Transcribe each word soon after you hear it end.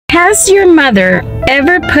Has your mother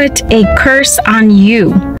ever put a curse on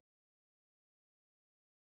you?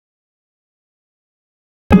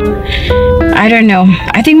 I don't know.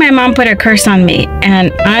 I think my mom put a curse on me,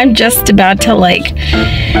 and I'm just about to like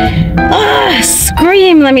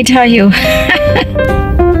scream, let me tell you.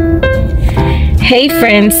 Hey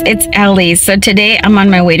friends, it's Allie. So today I'm on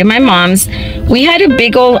my way to my mom's. We had a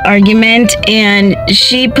big old argument and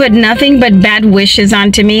she put nothing but bad wishes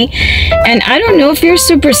onto me. And I don't know if you're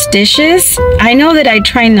superstitious. I know that I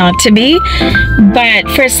try not to be,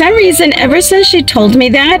 but for some reason, ever since she told me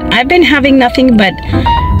that, I've been having nothing but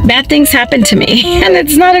bad things happen to me. And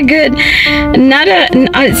it's not a good,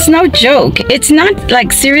 it's no joke. It's not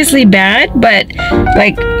like seriously bad, but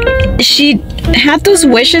like she had those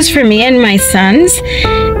wishes for me and my sons,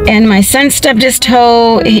 and my son stubbed his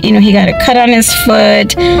toe, you know, he got a cut on his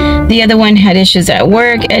foot, the other one had issues at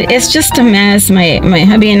work. It's just a mess. My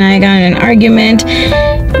hubby and I got in an argument.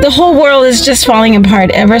 The whole world is just falling apart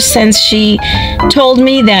ever since she told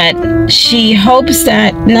me that she hopes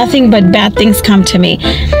that nothing but bad things come to me.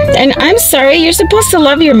 And I'm sorry, you're supposed to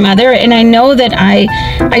love your mother, and I know that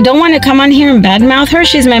I don't want to come on here and badmouth her.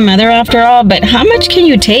 She's my mother after all, but how much can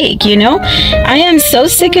you take, you know? I am so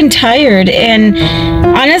sick and tired, and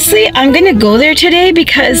honestly, I'm gonna go there today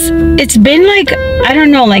because it's been like, I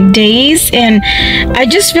don't know, like days, and I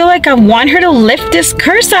just feel like I want her to lift this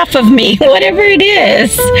curse off of me, whatever it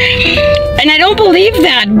is. And I don't believe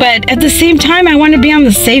that, but at the same time, I want to be on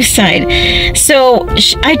the safe side. So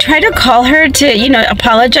I try to call her to, you know,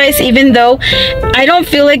 apologize, even though I don't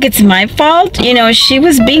feel like it's my fault. You know, she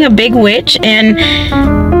was being a big witch, and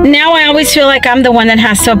now I always feel like I'm the one that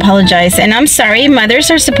has to apologize. And I'm sorry, mothers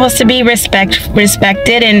are supposed to be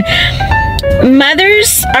respected, and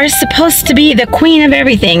mothers are supposed to be the queen of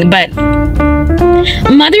everything, but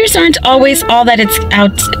mothers aren't always all that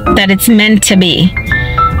it's meant to be.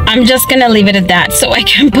 I'm just gonna leave it at that so I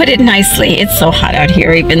can put it nicely. It's so hot out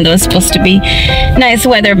here, even though it's supposed to be nice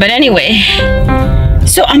weather. But anyway,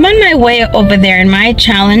 so I'm on my way over there, and my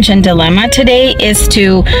challenge and dilemma today is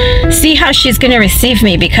to see how she's gonna receive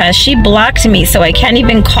me, because she blocked me, so I can't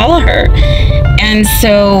even call her. And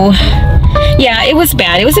so yeah, it was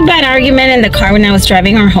bad. It was a bad argument in the car when I was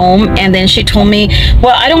driving her home, and then she told me,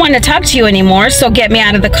 well, I don't want to talk to you anymore, so get me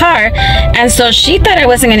out of the car. And so she thought I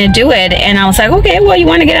wasn't going to do it, and I was like, okay, well, you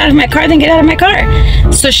want to get out of my car, then get out of my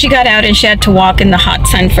car. So she got out, and she had to walk in the hot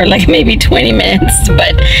sun for like maybe 20 minutes,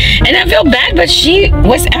 and I feel bad, but she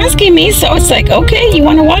was asking me, so it's like, okay, you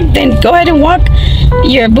want to walk, then go ahead and walk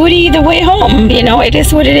your booty the way home. You know, it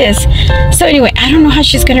is what it is. So anyway, I don't know how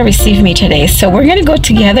she's going to receive me today, so we're going to go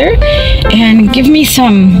together and give me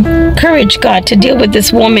some courage, God, to deal with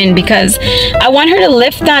this woman, because I want her to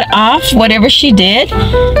lift that off, whatever she did,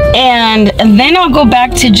 and then I'll go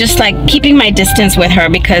back to just like keeping my distance with her,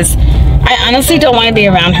 because I honestly don't want to be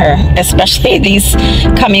around her, especially these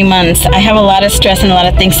coming months. I have a lot of stress and a lot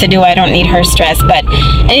of things to do. I don't need her stress, but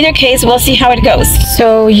in either case, we'll see how it goes.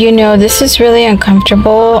 So, you know, this is really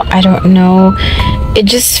uncomfortable. I don't know. It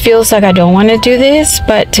just feels like I don't want to do this,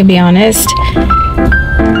 but to be honest,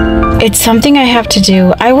 it's something I have to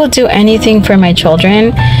do. I will do anything for my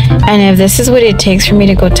children, and if this is what it takes for me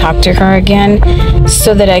to go talk to her again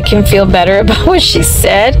so that I can feel better about what she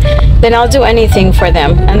said, then I'll do anything for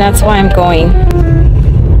them, and that's why I'm going.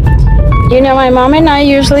 You know, my mom and I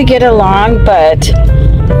usually get along, but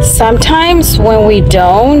sometimes when we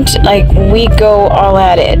don't, like, we go all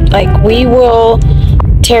at it. Like, we will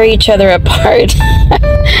tear each other apart.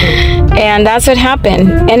 And that's what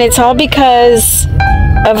happened, and it's all because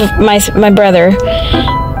of my brother.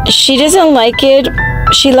 She doesn't like it.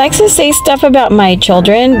 She likes to say stuff about my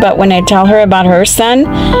children, but when I tell her about her son,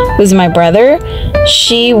 who's my brother,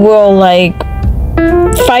 she will like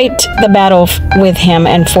fight the battle with him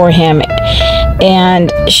and for him,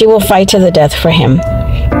 and she will fight to the death for him,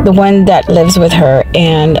 the one that lives with her.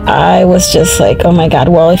 And I was just like, oh my God,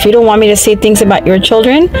 well, if you don't want me to say things about your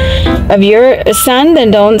children, of your son,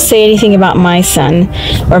 then don't say anything about my son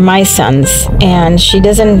or my sons. And she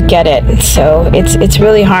doesn't get it, so it's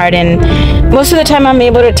really hard, and most of the time I'm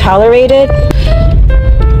able to tolerate it.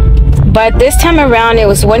 But this time around, it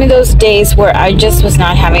was one of those days where I just was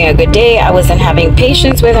not having a good day. I wasn't having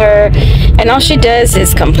patience with her, and all she does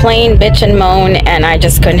is complain, bitch, and moan, and I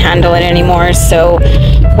just couldn't handle it anymore. So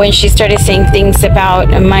when she started saying things about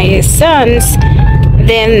my sons,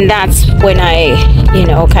 then that's when I, you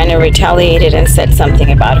know, kind of retaliated and said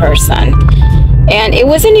something about her son. And it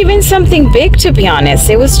wasn't even something big, to be honest.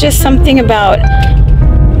 It was just something about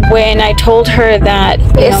when I told her that,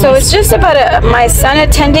 so it's just about my son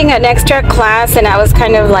attending an extra class, and I was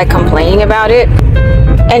kind of like complaining about it.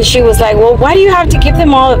 And she was like, well, why do you have to give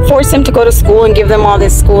them all, force them to go to school and give them all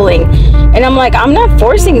this schooling? And I'm like, I'm not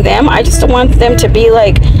forcing them. I just don't want them to be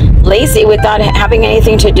like lazy without having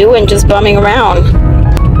anything to do and just bumming around.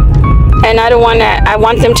 And I don't want to, I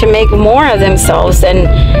want them to make more of themselves. And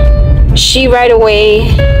she right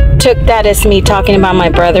away took that as me talking about my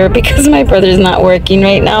brother, because my brother's not working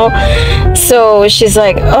right now. So she's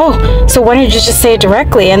like, oh, so why don't you just say it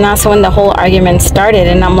directly? And that's when the whole argument started.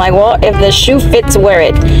 And I'm like, well, if the shoe fits, wear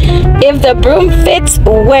it. If the broom fits,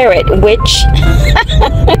 wear it, which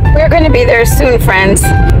we're going to be there soon, friends.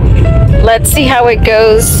 Let's see how it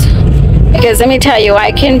goes, because let me tell you,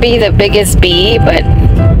 I can be the biggest bee, but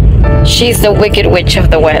she's the wicked witch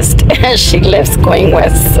of the west. She lives going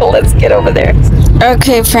west, so let's get over there.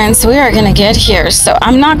 Okay, friends, we are gonna get here. So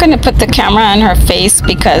I'm not gonna put the camera on her face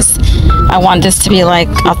because I want this to be like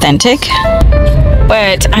authentic,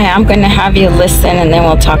 but I am gonna have you listen and then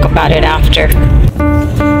we'll talk about it after.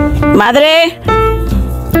 Madre,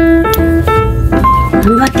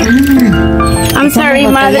 I'm sorry,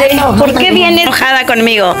 madre. ¿Por qué viene enojada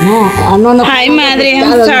conmigo? No. Hi, madre.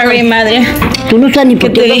 I'm sorry, madre. Que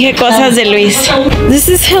te dije cosas de Luis. This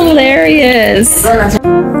is hilarious.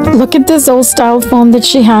 Look at this old style phone that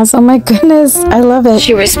she has. Oh my goodness, I love it.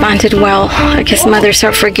 She responded well. I guess mothers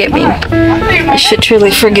are forgiving. I should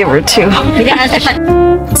truly forgive her too.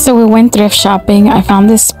 So we went thrift shopping. I found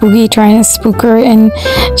this spooky trying to spook her, and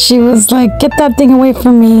she was like, get that thing away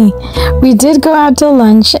from me. We did go out to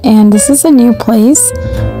lunch, and this is a new place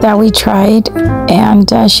that we tried, and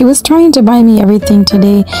she was trying to buy me everything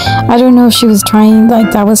today. I don't know if she was trying,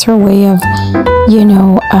 like that was her way of, you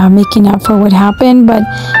know, making up for what happened, but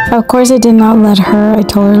of course I did not let her. I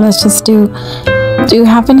told her, let's just do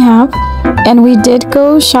half and half. And we did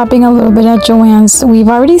go shopping a little bit at Joann's. We've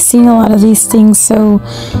already seen a lot of these things, so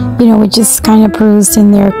you know, we just kind of perused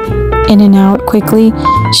in there, in and out quickly.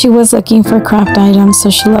 She was looking for craft items, so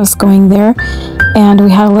she loves going there, and we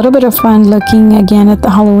had a little bit of fun looking again at the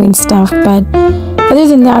Halloween stuff. But other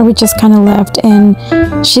than that, we just kind of left. And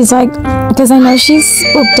she's like, because I know she's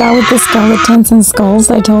spooked out with the skeletons and skulls,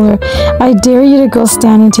 I told her, I dare you to go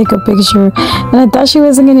stand and take a picture. And I thought she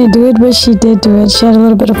wasn't going to do it, but she did do it. She had a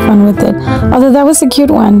little bit of fun with it, although that was a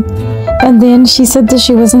cute one. And then she said that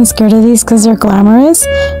she wasn't scared of these because they're glamorous.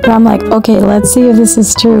 But I'm like, okay, let's see if this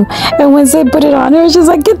is true. And once I put it on her, she's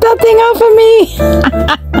like, get that thing off of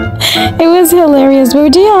me. It was hilarious. But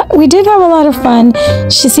we did have a lot of fun.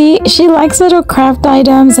 She likes little craft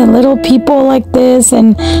items and little people like this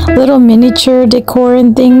and little miniature decor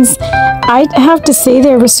and things. I have to say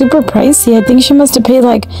they were super pricey. I think she must have paid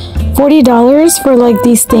like $40 for like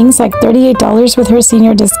these things, like $38 with her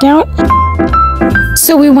senior discount.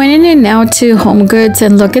 So we went in and out to Home Goods,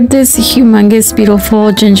 and look at this humongous,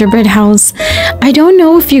 beautiful gingerbread house. I don't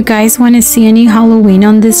know if you guys want to see any Halloween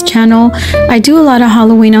on this channel. I do a lot of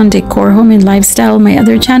Halloween on Decor, Home, and Lifestyle on my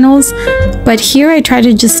other channels, but here I try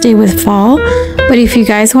to just stay with fall. But if you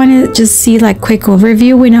guys want to just see like quick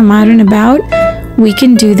overview when I'm out and about, we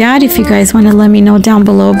can do that if you guys want to let me know down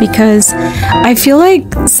below, because I feel like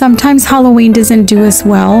sometimes Halloween doesn't do as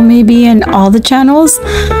well maybe in all the channels.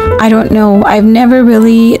 I don't know. I've never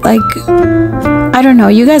really, like, I don't know.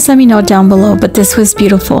 You guys let me know down below, but this was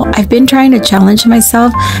beautiful. I've been trying to challenge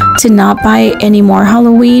myself to not buy any more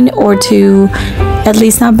Halloween, or to at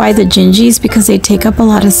least not buy the gingies, because they take up a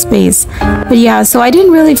lot of space. But yeah, so I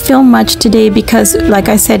didn't really film much today because, like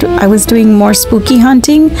I said, I was doing more spooky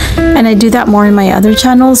hunting, and I do that more in my other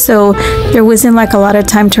channels, so there wasn't like a lot of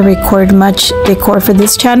time to record much decor for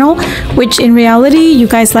this channel, which in reality you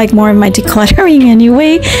guys like more of my decluttering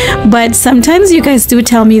anyway. But sometimes you guys do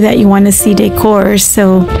tell me that you want to see decor,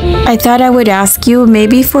 so I thought I would ask you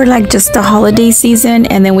maybe for like just the holiday season,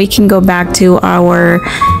 and then we can go back to our,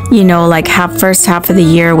 you know, like first half of the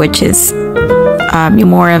year, which is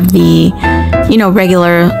more of the, you know,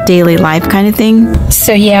 regular daily life kind of thing.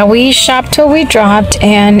 So yeah, we shopped till we dropped,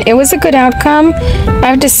 and it was a good outcome. I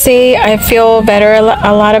have to say, I feel better a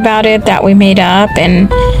lot about it, that we made up. And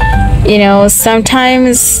you know,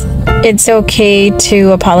 sometimes it's okay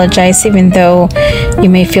to apologize even though you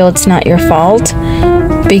may feel it's not your fault,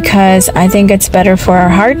 because I think it's better for our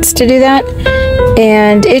hearts to do that.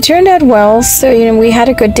 And it turned out well, so you know, we had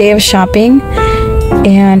a good day of shopping.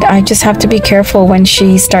 And I just have to be careful when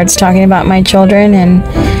she starts talking about my children, and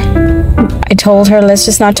I told her, let's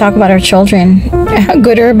just not talk about our children,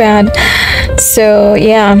 good or bad. So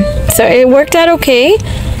yeah, so it worked out okay.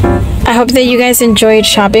 I hope that you guys enjoyed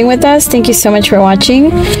shopping with us. Thank you so much for watching.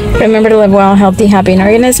 Remember to live well, healthy, happy, and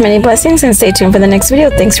organized. Many blessings, and stay tuned for the next video.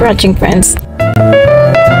 Thanks for watching, friends.